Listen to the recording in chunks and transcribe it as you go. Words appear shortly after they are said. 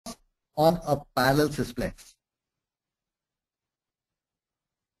on a parallel sysplex.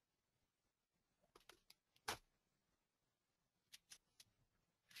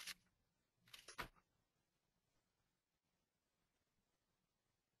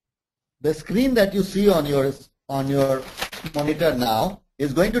 The screen that you see on your monitor now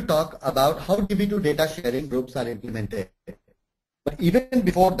is going to talk about how DB2 data sharing groups are implemented. But even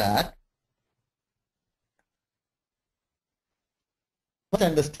before that, you must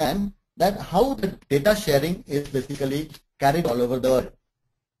understand that how the data sharing is basically carried all over the world.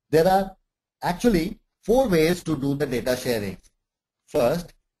 There are actually 4 ways to do the data sharing.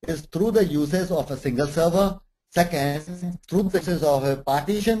 First is through the uses of a single server. Second, through the uses of a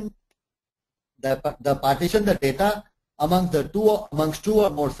partition. The partition the data amongst two or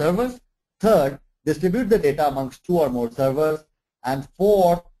more servers. Third, distribute the data amongst 2 or more servers. And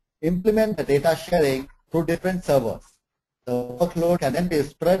fourth, implement the data sharing through different servers. The workload can then be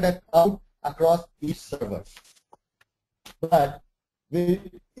spread out across each server. But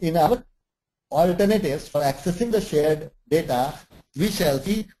in our alternatives for accessing the shared data, we shall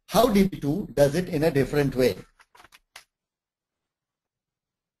see how DB2 does it in a different way.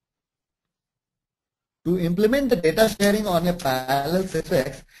 To implement the data sharing on a parallel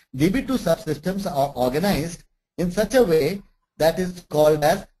sysplex, DB2 subsystems are organized in such a way that is called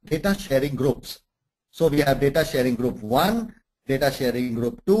as data sharing groups. So we have data sharing group 1, data sharing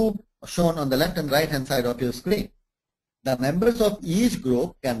group 2, shown on the left and right hand side of your screen. The members of each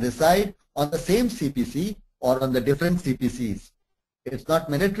group can reside on the same CPC or on the different CPCs. It's not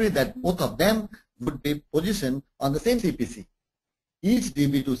mandatory that both of them would be positioned on the same CPC. Each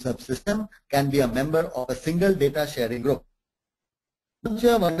DB2 subsystem can be a member of a single data sharing group. Once you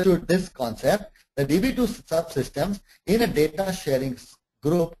have understood this concept, the DB2 subsystems in a data sharing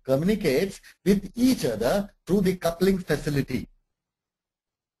group communicates with each other through the coupling facility.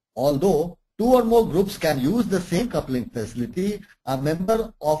 Although 2 or more groups can use the same coupling facility, a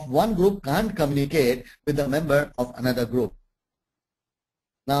member of one group can't communicate with a member of another group.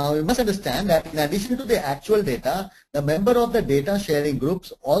 Now, you must understand that in addition to the actual data, the member of the data sharing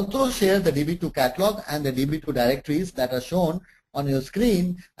groups also share the DB2 catalog and the DB2 directories that are shown on your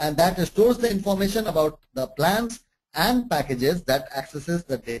screen, and that stores the information about the plans and packages that accesses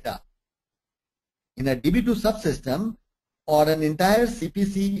the data. In a DB2 subsystem or an entire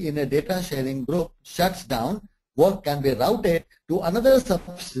CPC in a data sharing group shuts down, work can be routed to another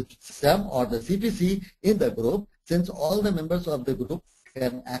subsystem or the CPC in the group, since all the members of the group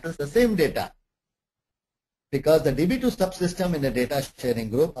can access the same data. Because the DB2 subsystem in a data sharing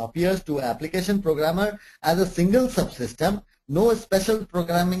group appears to application programmer as a single subsystem, no special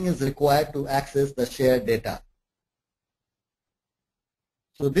programming is required to access the shared data.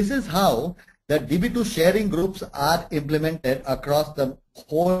 So this is how the DB2 sharing groups are implemented across the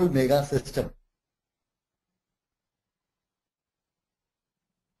whole mega system.